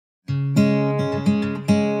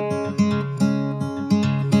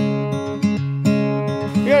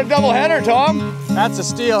a double header, Tom. That's a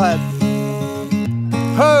steelhead.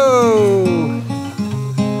 Ho!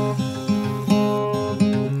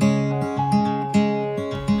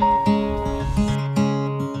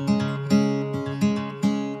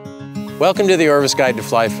 Welcome to the Orvis Guide to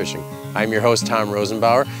Fly Fishing. I'm your host, Tom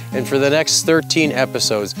Rosenbauer, and for the next 13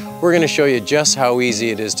 episodes, we're going to show you just how easy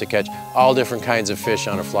it is to catch all different kinds of fish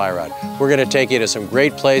on a fly rod. We're going to take you to some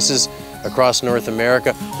great places across North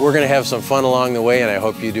America. We're going to have some fun along the way, and I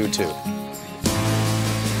hope you do too.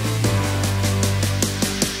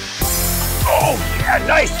 Oh yeah,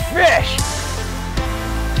 nice fish.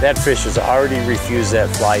 That fish has already refused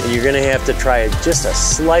that fly. You're going to have to try just a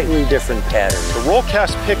slightly different pattern. The roll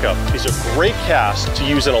cast pickup is a great cast to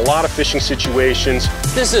use in a lot of fishing situations.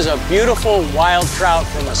 This is a beautiful wild trout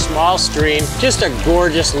from a small stream. Just a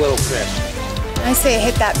gorgeous little fish. I say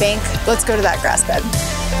hit that bank. Let's go to that grass bed.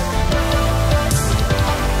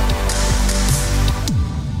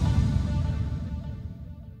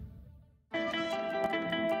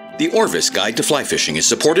 The Orvis Guide to Fly Fishing is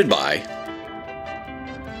supported by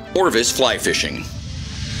Orvis Fly Fishing,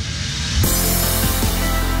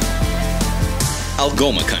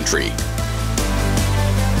 Algoma Country,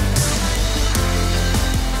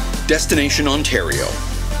 Destination Ontario,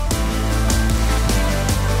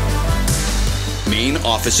 Maine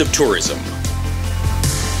Office of Tourism,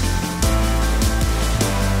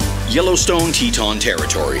 Yellowstone Teton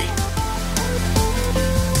Territory,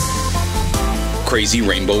 Crazy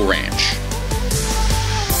Rainbow Ranch,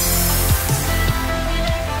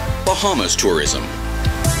 Bahamas Tourism,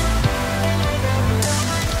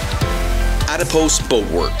 Adipose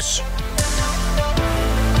Boatworks,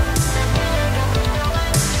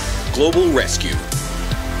 Global Rescue,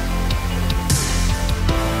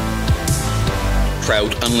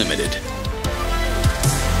 Trout Unlimited.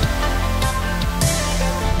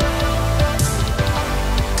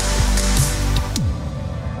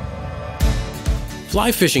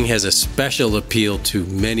 Fly fishing has a special appeal to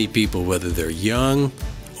many people, whether they're young,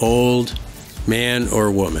 old, man or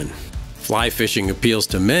woman. Fly fishing appeals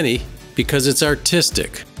to many because it's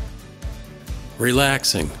artistic,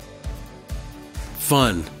 relaxing,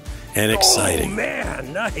 fun, and exciting. Oh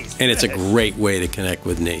man, nice. And it's a great way to connect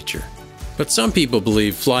with nature. But some people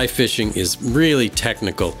believe fly fishing is really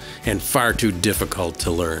technical and far too difficult to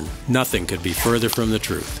learn. Nothing could be further from the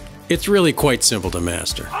truth. It's really quite simple to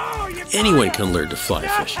master. Anyone can learn to fly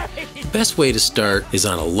fish. The best way to start is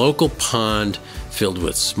on a local pond filled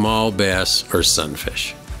with small bass or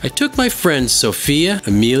sunfish. I took my friends Sophia,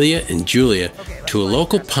 Amelia, and Julia to a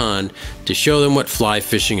local pond to show them what fly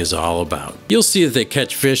fishing is all about. You'll see that they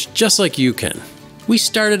catch fish just like you can. We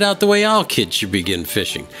started out the way all kids should begin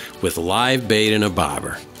fishing, with live bait and a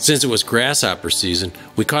bobber. Since it was grasshopper season,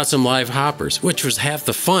 we caught some live hoppers, which was half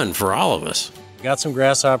the fun for all of us. Got some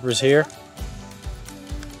grasshoppers here.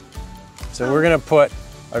 So we're gonna put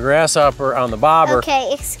a grasshopper on the bobber.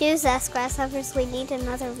 Okay, excuse us, grasshoppers, we need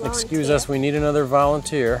another volunteer. Excuse us, we need another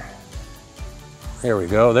volunteer. Here we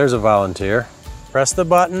go, there's a volunteer. Press the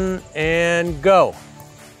button and go.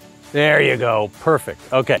 There you go, perfect,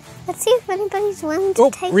 okay. Let's see if anybody's willing to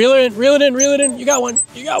take. Reel it in, reel it in, reel it in. You got one,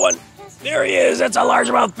 you got one. There he is, that's a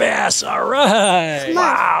largemouth bass, all right. Come on.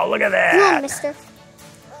 Wow, look at that. Come on, mister.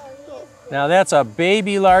 Now that's a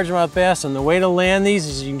baby largemouth bass, and the way to land these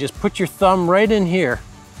is you can just put your thumb right in here.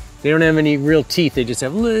 They don't have any real teeth, they just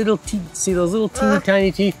have little teeth. See those little teeny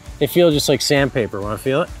tiny teeth? They feel just like sandpaper. Want to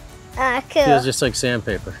feel it? Cool. Feels just like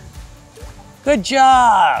sandpaper. Good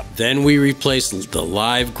job! Then we replaced the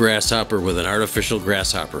live grasshopper with an artificial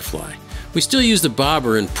grasshopper fly. We still use the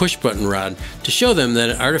bobber and push button rod to show them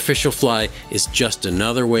that an artificial fly is just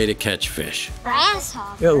another way to catch fish.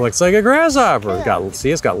 Grasshopper. It looks like a grasshopper.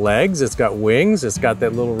 It's got legs, it's got wings, it's got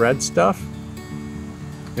that little red stuff.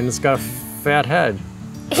 And it's got a fat head.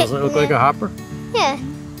 Doesn't it look like a hopper? Yeah.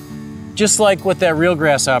 Just like with that real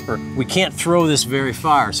grasshopper, we can't throw this very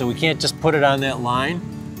far, so we can't just put it on that line,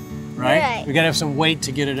 right? We gotta have some weight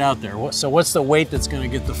to get it out there. So what's the weight that's gonna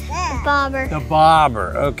get the Bobber. The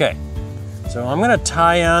bobber, okay. So I'm gonna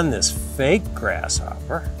tie on this fake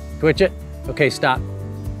grasshopper. Twitch it. Okay, stop.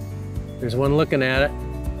 There's one looking at it.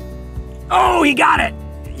 Oh, he got it!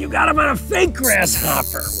 You got him on a fake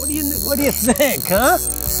grasshopper. What do you think, huh?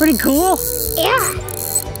 Pretty cool? Yeah.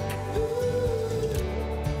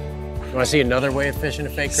 You wanna see another way of fishing a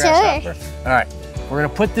fake grasshopper? All right, we're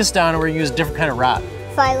gonna put this down and we're gonna use a different kind of rod.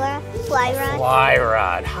 Fly rod. Fly rod. Fly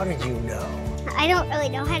rod, how did you know? I don't really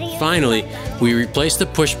know how to use it. Finally, we replaced the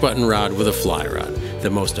push button rod with a fly rod, the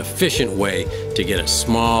most efficient way to get a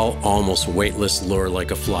small, almost weightless lure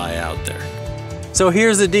like a fly out there. So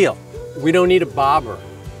here's the deal. We don't need a bobber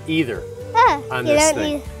either on this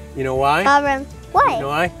thing. You know why? Why? You know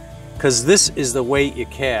why? Because this is the weight you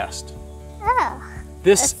cast. Oh.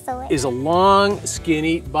 This That's the weight. is a long,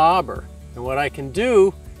 skinny bobber. And what I can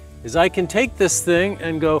do is I can take this thing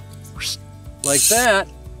and go like that,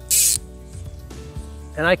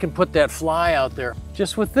 and I can put that fly out there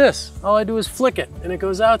just with this. All I do is flick it, and it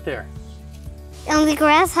goes out there. The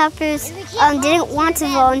grasshoppers didn't want to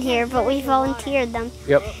volunteer, but we volunteered them.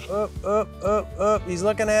 Yep. Up. He's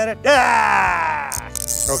looking at it. Ah!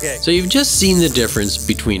 Okay. So you've just seen the difference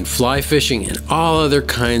between fly fishing and all other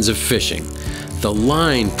kinds of fishing. The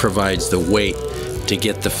line provides the weight to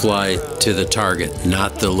get the fly to the target,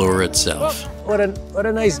 not the lure itself. What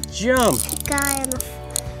a nice jump. Guy on the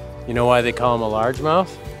You know why they call him a largemouth?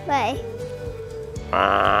 way.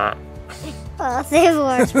 Oh, they have a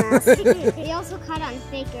large mouth. We also caught on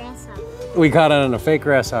fake grasshopper. We caught it on a fake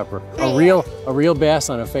grasshopper. A real bass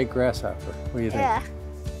on a fake grasshopper. What do you think? Yeah.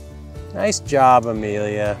 Nice job,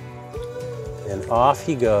 Amelia. And off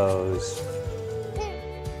he goes.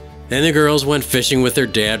 Then the girls went fishing with their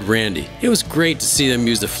dad, Randy. It was great to see them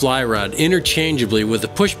use the fly rod interchangeably with the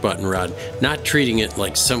push button rod, not treating it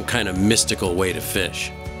like some kind of mystical way to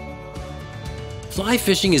fish. Fly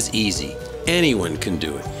fishing is easy. Anyone can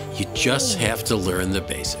do it. You just have to learn the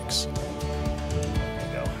basics.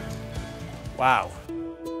 Wow.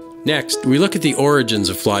 Next, we look at the origins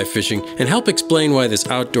of fly fishing and help explain why this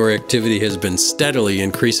outdoor activity has been steadily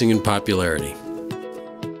increasing in popularity.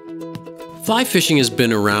 Fly fishing has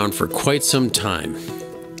been around for quite some time.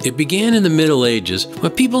 It began in the Middle Ages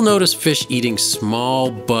when people noticed fish eating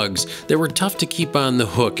small bugs that were tough to keep on the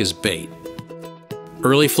hook as bait.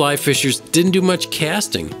 Early fly fishers didn't do much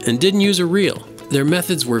casting and didn't use a reel. Their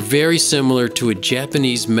methods were very similar to a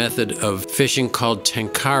Japanese method of fishing called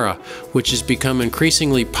tenkara, which has become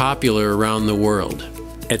increasingly popular around the world.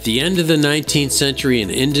 At the end of the 19th century and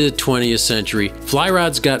into the 20th century, fly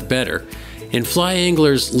rods got better, and fly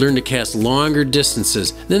anglers learned to cast longer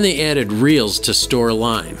distances. Then they added reels to store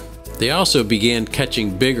line. They also began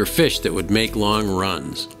catching bigger fish that would make long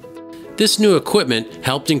runs. This new equipment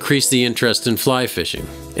helped increase the interest in fly fishing.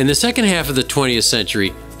 In the second half of the 20th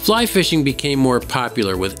century, fly fishing became more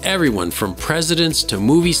popular with everyone from presidents to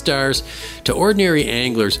movie stars to ordinary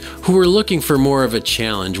anglers who were looking for more of a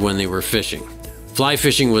challenge when they were fishing. Fly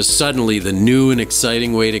fishing was suddenly the new and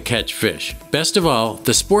exciting way to catch fish. Best of all,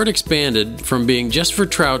 the sport expanded from being just for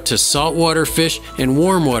trout to saltwater fish and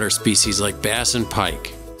warm water species like bass and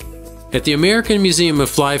pike. At the American Museum of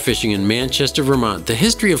Fly Fishing in Manchester, Vermont, the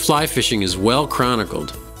history of fly fishing is well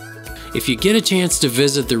chronicled. If you get a chance to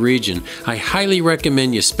visit the region, I highly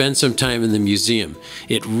recommend you spend some time in the museum.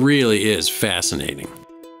 It really is fascinating.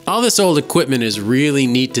 All this old equipment is really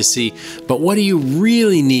neat to see, but what do you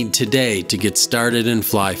really need today to get started in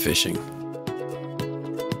fly fishing?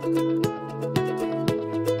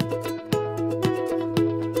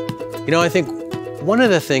 You know, I think one of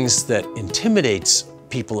the things that intimidates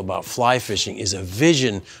people about fly fishing is a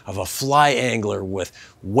vision of a fly angler with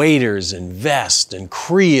waders and vest and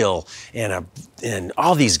creel and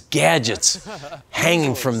all these gadgets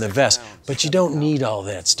hanging from the vest. But you don't need all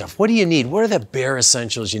that stuff. What do you need? What are the bare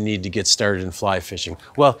essentials you need to get started in fly fishing?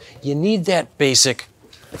 Well, you need that basic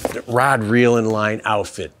rod, reel, and line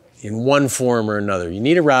outfit in one form or another. You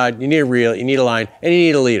need a rod, you need a reel, you need a line, and you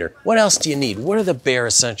need a leader. What else do you need? What are the bare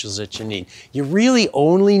essentials that you need? You really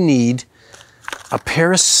only need a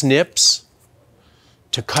pair of snips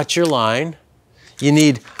to cut your line. You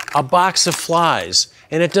need a box of flies,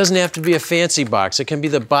 and it doesn't have to be a fancy box. It can be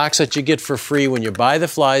the box that you get for free when you buy the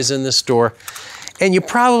flies in the store. And you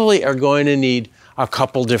probably are going to need a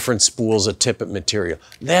couple different spools of tippet material.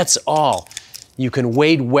 That's all. You can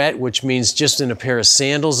wade wet, which means just in a pair of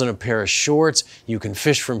sandals and a pair of shorts. You can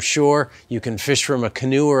fish from shore. You can fish from a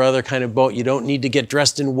canoe or other kind of boat. You don't need to get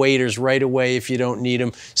dressed in waders right away if you don't need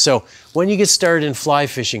them. So when you get started in fly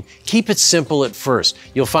fishing, keep it simple at first.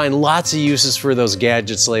 You'll find lots of uses for those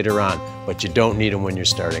gadgets later on, but you don't need them when you're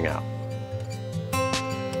starting out.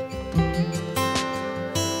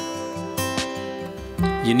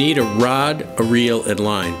 You need a rod, a reel, and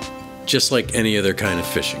line, just like any other kind of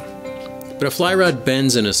fishing. But a fly rod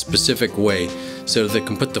bends in a specific way so that it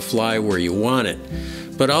can put the fly where you want it,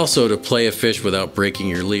 but also to play a fish without breaking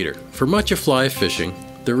your leader. For much of fly fishing,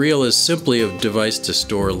 the reel is simply a device to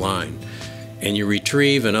store line, and you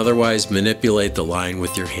retrieve and otherwise manipulate the line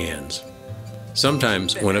with your hands.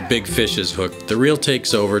 Sometimes, when a big fish is hooked, the reel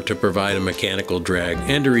takes over to provide a mechanical drag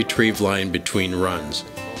and to retrieve line between runs.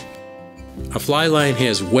 A fly line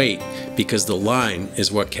has weight because the line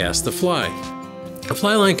is what casts the fly. A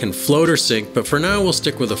fly line can float or sink, but for now we'll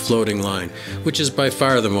stick with a floating line, which is by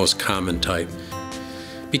far the most common type.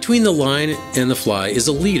 Between the line and the fly is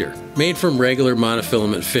a leader made from regular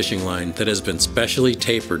monofilament fishing line that has been specially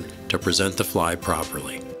tapered to present the fly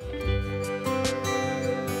properly.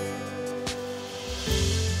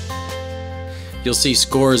 You'll see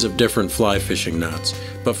scores of different fly fishing knots,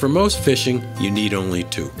 but for most fishing you need only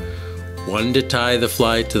two. One to tie the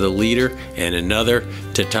fly to the leader and another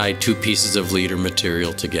to tie two pieces of leader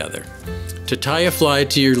material together. To tie a fly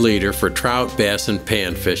to your leader for trout, bass, and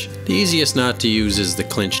panfish, the easiest knot to use is the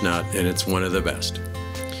clinch knot, and it's one of the best.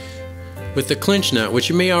 With the clinch knot, which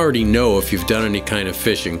you may already know if you've done any kind of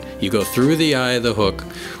fishing, you go through the eye of the hook,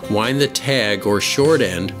 wind the tag or short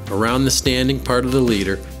end around the standing part of the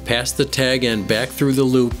leader, pass the tag end back through the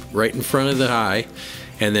loop right in front of the eye,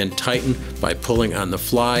 and then tighten by pulling on the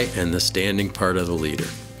fly and the standing part of the leader.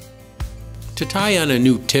 To tie on a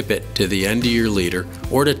new tippet to the end of your leader,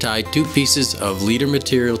 or to tie two pieces of leader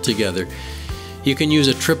material together, you can use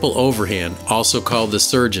a triple overhand, also called the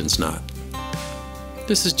surgeon's knot.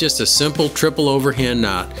 This is just a simple triple overhand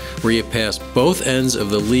knot where you pass both ends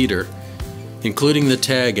of the leader, including the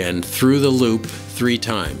tag end, through the loop 3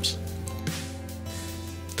 times.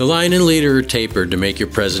 The line and leader are tapered to make your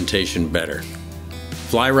presentation better.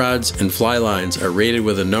 Fly rods and fly lines are rated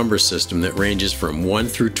with a number system that ranges from 1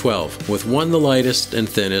 through 12, with 1 the lightest and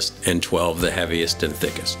thinnest and 12 the heaviest and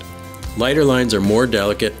thickest. Lighter lines are more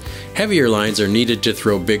delicate, heavier lines are needed to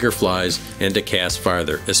throw bigger flies and to cast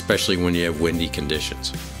farther, especially when you have windy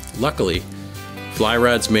conditions. Luckily, fly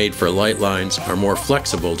rods made for light lines are more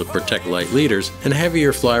flexible to protect light leaders, and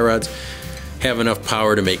heavier fly rods have enough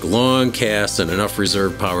power to make long casts and enough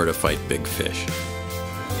reserve power to fight big fish.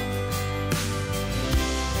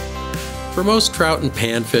 For most trout and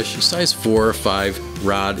panfish, a size 4 or 5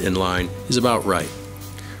 rod and line is about right.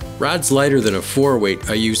 Rods lighter than a 4 weight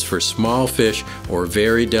are used for small fish or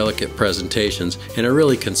very delicate presentations and are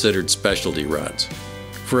really considered specialty rods.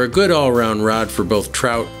 For a good all-around rod for both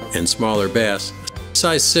trout and smaller bass,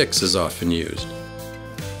 size 6 is often used.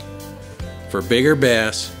 For bigger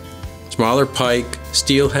bass, smaller pike,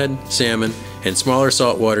 steelhead, salmon, and smaller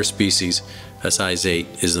saltwater species, a size 8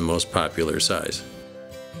 is the most popular size.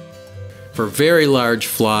 For very large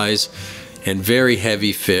flies and very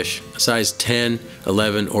heavy fish, a size 10,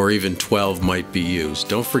 11, or even 12 might be used.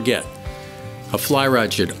 Don't forget, a fly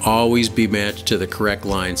rod should always be matched to the correct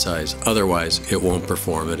line size, otherwise it won't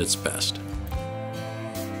perform at its best.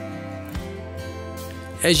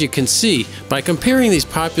 As you can see, by comparing these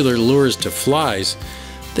popular lures to flies,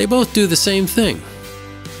 they both do the same thing.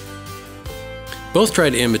 Both try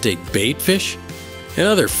to imitate bait fish and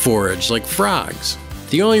other forage like frogs.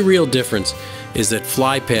 The only real difference is that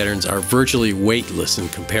fly patterns are virtually weightless in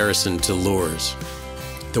comparison to lures.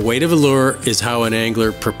 The weight of a lure is how an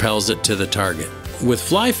angler propels it to the target. With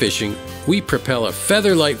fly fishing, we propel a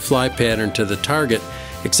feather-light fly pattern to the target,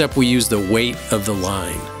 except we use the weight of the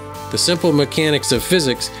line. The simple mechanics of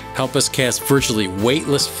physics help us cast virtually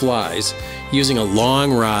weightless flies using a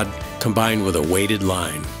long rod combined with a weighted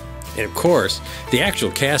line. And of course, the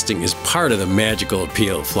actual casting is part of the magical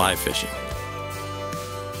appeal of fly fishing.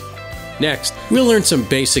 Next, we'll learn some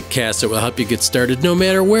basic casts that will help you get started no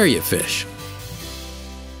matter where you fish.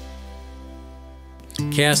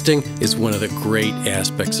 Casting is one of the great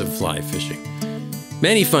aspects of fly fishing.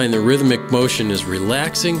 Many find the rhythmic motion is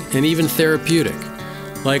relaxing and even therapeutic.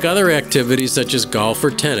 Like other activities such as golf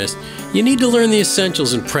or tennis, you need to learn the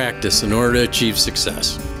essentials and practice in order to achieve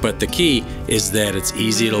success. But the key is that it's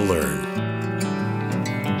easy to learn.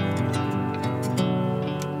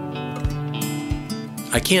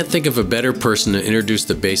 I can't think of a better person to introduce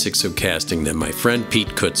the basics of casting than my friend Pete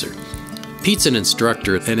Kutzer. Pete's an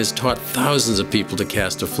instructor and has taught thousands of people to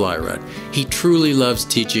cast a fly rod. He truly loves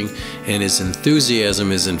teaching, and his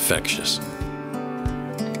enthusiasm is infectious.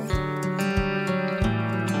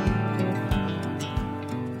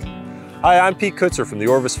 Hi, I'm Pete Kutzer from the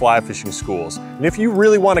Orvis Fly Fishing Schools. And if you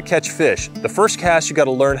really want to catch fish, the first cast you got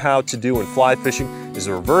to learn how to do in fly fishing is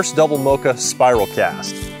a reverse double mocha spiral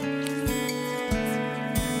cast.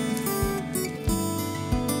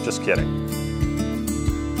 Just kidding.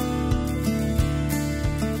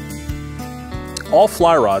 All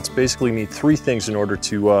fly rods basically need 3 things in order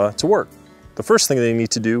to work. The first thing they need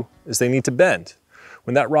to do is they need to bend.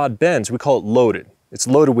 When that rod bends, we call it loaded. It's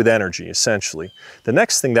loaded with energy, essentially. The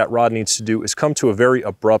next thing that rod needs to do is come to a very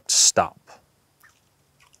abrupt stop.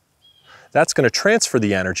 That's going to transfer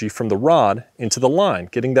the energy from the rod into the line,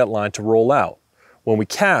 getting that line to roll out. When we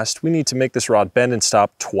cast, we need to make this rod bend and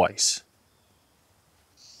stop twice.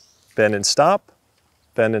 Bend and stop,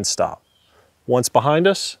 bend and stop. Once behind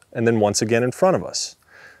us, and then once again in front of us.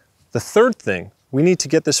 The third thing we need to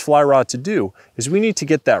get this fly rod to do is we need to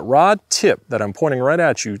get that rod tip that I'm pointing right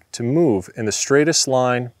at you to move in the straightest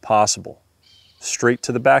line possible. Straight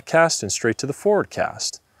to the back cast and straight to the forward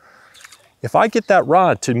cast. If I get that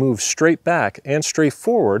rod to move straight back and straight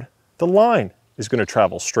forward, the line is going to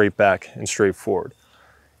travel straight back and straight forward.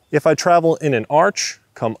 If I travel in an arch,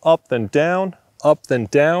 come up then down,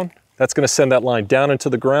 that's going to send that line down into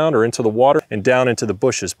the ground or into the water and down into the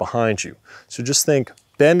bushes behind you. So just think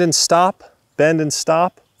bend and stop,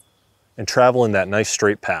 and travel in that nice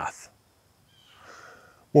straight path.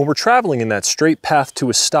 When we're traveling in that straight path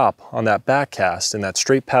to a stop on that back cast and that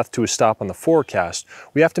straight path to a stop on the forward cast,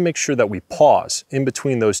 we have to make sure that we pause in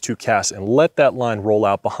between those two casts and let that line roll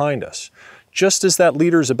out behind us. Just as that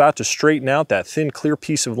leader is about to straighten out that thin, clear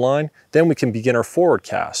piece of line, then we can begin our forward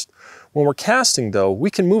cast. When we're casting though,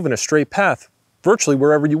 we can move in a straight path virtually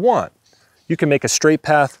wherever you want. You can make a straight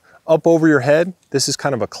path up over your head. This is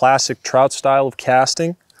kind of a classic trout style of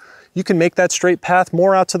casting. You can make that straight path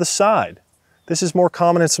more out to the side. This is more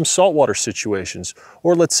common in some saltwater situations.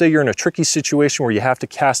 Or let's say you're in a tricky situation where you have to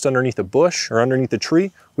cast underneath a bush or underneath a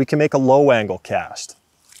tree, we can make a low angle cast.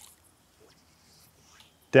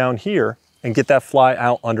 Down here and get that fly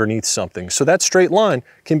out underneath something. So that straight line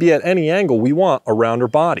can be at any angle we want around her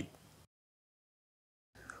body.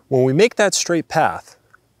 When we make that straight path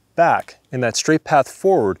back and that straight path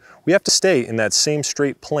forward, we have to stay in that same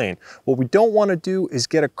straight plane. What we don't want to do is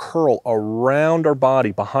get a curl around our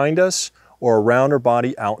body behind us or around our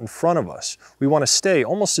body out in front of us. We want to stay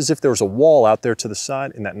almost as if there was a wall out there to the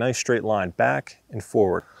side in that nice straight line back and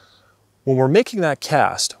forward. When we're making that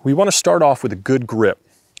cast, we want to start off with a good grip.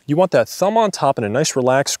 You want that thumb on top and a nice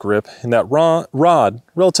relaxed grip and that rod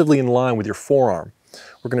relatively in line with your forearm.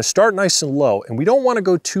 We're going to start nice and low, and we don't want to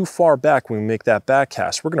go too far back when we make that back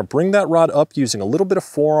cast. We're going to bring that rod up using a little bit of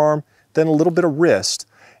forearm, then a little bit of wrist,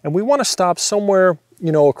 and we want to stop somewhere,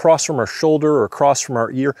 across from our shoulder or across from our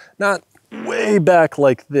ear, not way back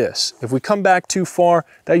like this. If we come back too far,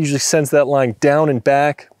 that usually sends that line down and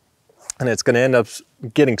back, and it's going to end up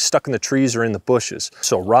getting stuck in the trees or in the bushes.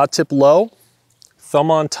 So rod tip low, thumb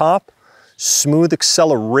on top, smooth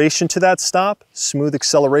acceleration to that stop,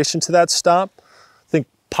 Think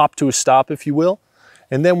pop to a stop, if you will.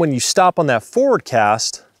 And then when you stop on that forward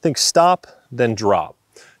cast, think stop, then drop.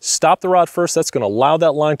 Stop the rod first. That's going to allow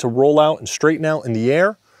that line to roll out and straighten out in the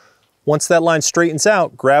air. Once that line straightens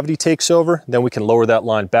out, gravity takes over, then we can lower that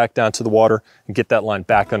line back down to the water and get that line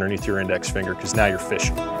back underneath your index finger, because now you're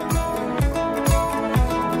fishing.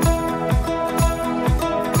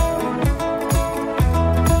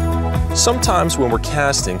 Sometimes when we're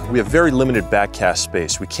casting, we have very limited back cast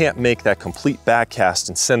space. We can't make that complete back cast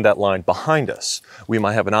and send that line behind us. We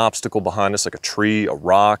might have an obstacle behind us, like a tree, a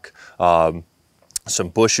rock, some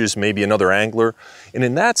bushes, maybe another angler. And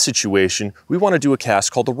in that situation, we want to do a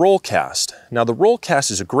cast called the roll cast. Now the roll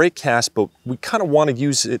cast is a great cast, but we kind of want to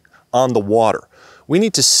use it on the water. We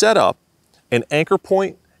need to set up an anchor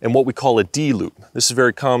point and what we call a D-loop. This is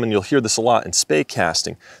very common, you'll hear this a lot in spey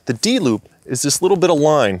casting. The D-loop is this little bit of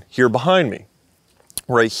line here behind me,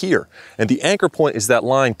 right here. And the anchor point is that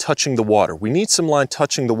line touching the water. We need some line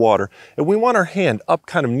touching the water, and we want our hand up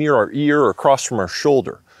kind of near our ear or across from our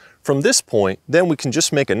shoulder. From this point, then we can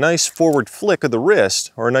just make a nice forward flick of the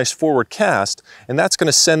wrist or a nice forward cast, and that's going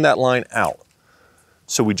to send that line out.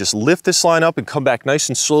 So we just lift this line up and come back nice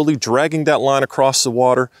and slowly, dragging that line across the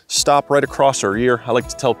water, stop right across our ear. I like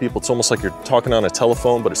to tell people it's almost like you're talking on a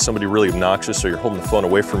telephone, but it's somebody really obnoxious, so you're holding the phone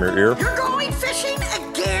away from your ear. You're going fishing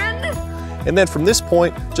again? And then from this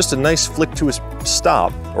point, just a nice flick to a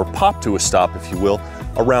stop, or pop to a stop, if you will,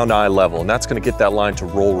 around eye level, and that's going to get that line to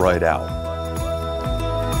roll right out.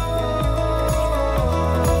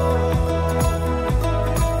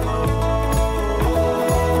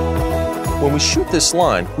 When we shoot this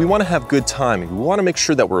line, we want to have good timing. We want to make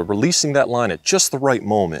sure that we're releasing that line at just the right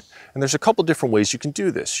moment. And there's a couple different ways you can do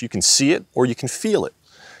this. You can see it or you can feel it.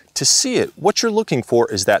 To see it, what you're looking for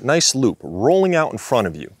is that nice loop rolling out in front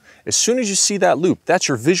of you. As soon as you see that loop, that's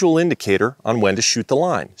your visual indicator on when to shoot the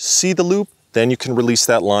line. See the loop, then you can release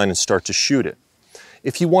that line and start to shoot it.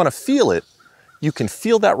 If you want to feel it, you can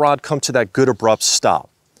feel that rod come to that good abrupt stop.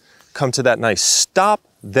 Come to that nice stop,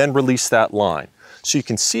 then release that line. So you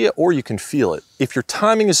can see it or you can feel it. If your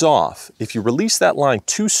timing is off, if you release that line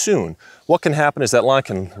too soon, what can happen is that line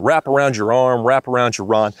can wrap around your arm, wrap around your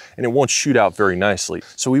rod, and it won't shoot out very nicely.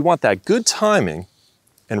 So we want that good timing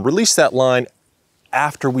and release that line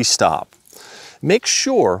after we stop. Make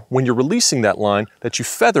sure when you're releasing that line that you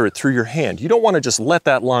feather it through your hand. You don't want to just let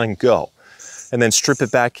that line go and then strip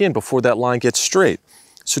it back in before that line gets straight.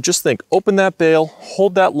 So just think, open that bail,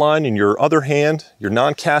 hold that line in your other hand, your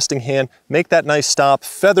non-casting hand, make that nice stop,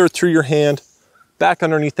 feather it through your hand, back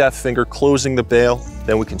underneath that finger, closing the bail,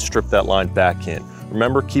 then we can strip that line back in.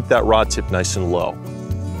 Remember, keep that rod tip nice and low.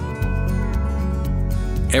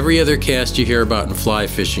 Every other cast you hear about in fly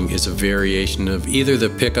fishing is a variation of either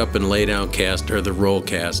the pick up and lay down cast or the roll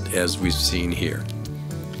cast, as we've seen here.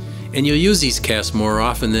 And you'll use these casts more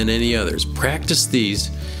often than any others. Practice these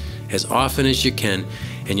as often as you can,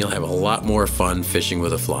 and you'll have a lot more fun fishing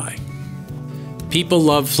with a fly. People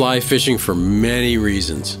love fly fishing for many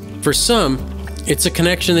reasons. For some, it's a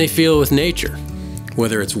connection they feel with nature.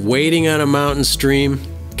 Whether it's wading on a mountain stream,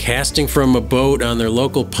 casting from a boat on their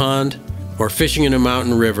local pond, or fishing in a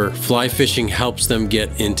mountain river, fly fishing helps them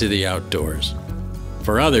get into the outdoors.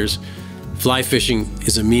 For others, fly fishing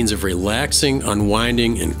is a means of relaxing,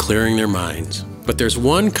 unwinding, and clearing their minds. But there's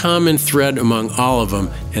one common thread among all of them,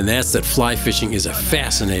 and that's that fly fishing is a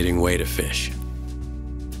fascinating way to fish.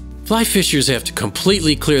 Fly fishers have to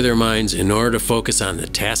completely clear their minds in order to focus on the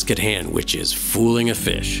task at hand, which is fooling a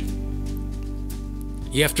fish.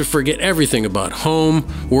 You have to forget everything about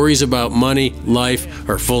home, worries about money, life,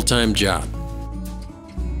 or full-time job.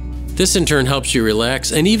 This in turn helps you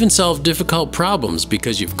relax and even solve difficult problems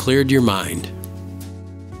because you've cleared your mind.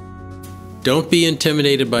 Don't be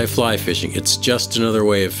intimidated by fly fishing. It's just another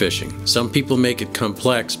way of fishing. Some people make it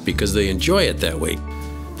complex because they enjoy it that way,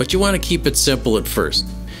 but you want to keep it simple at first.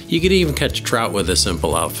 You could even catch trout with a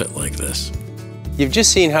simple outfit like this. You've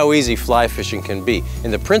just seen how easy fly fishing can be,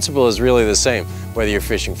 and the principle is really the same, whether you're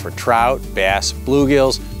fishing for trout, bass,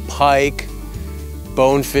 bluegills, pike,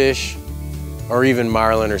 bonefish, or even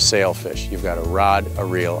marlin or sailfish. You've got a rod, a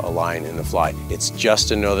reel, a line, and a fly. It's just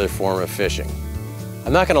another form of fishing.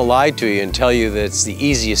 I'm not going to lie to you and tell you that it's the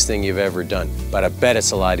easiest thing you've ever done, but I bet it's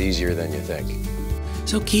a lot easier than you think.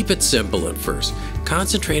 So keep it simple at first.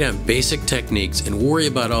 Concentrate on basic techniques and worry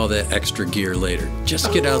about all that extra gear later.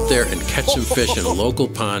 Just get out there and catch some fish in a local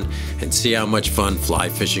pond and see how much fun fly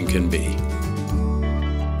fishing can be.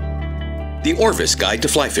 The Orvis Guide to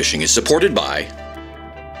Fly Fishing is supported by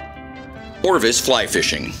Orvis Fly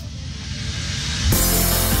Fishing,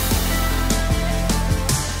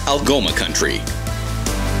 Algoma Country,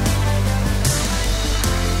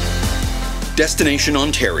 Destination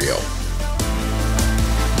Ontario,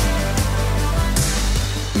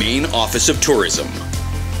 Maine Office of Tourism,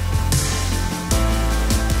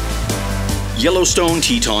 Yellowstone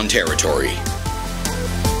Teton Territory,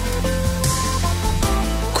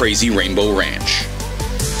 Crazy Rainbow Ranch,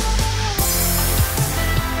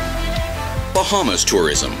 Bahamas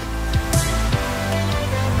Tourism,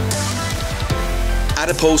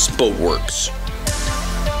 Adipose Boatworks,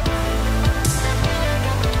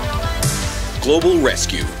 Global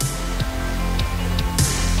Rescue,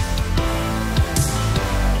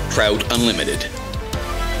 Trout Unlimited,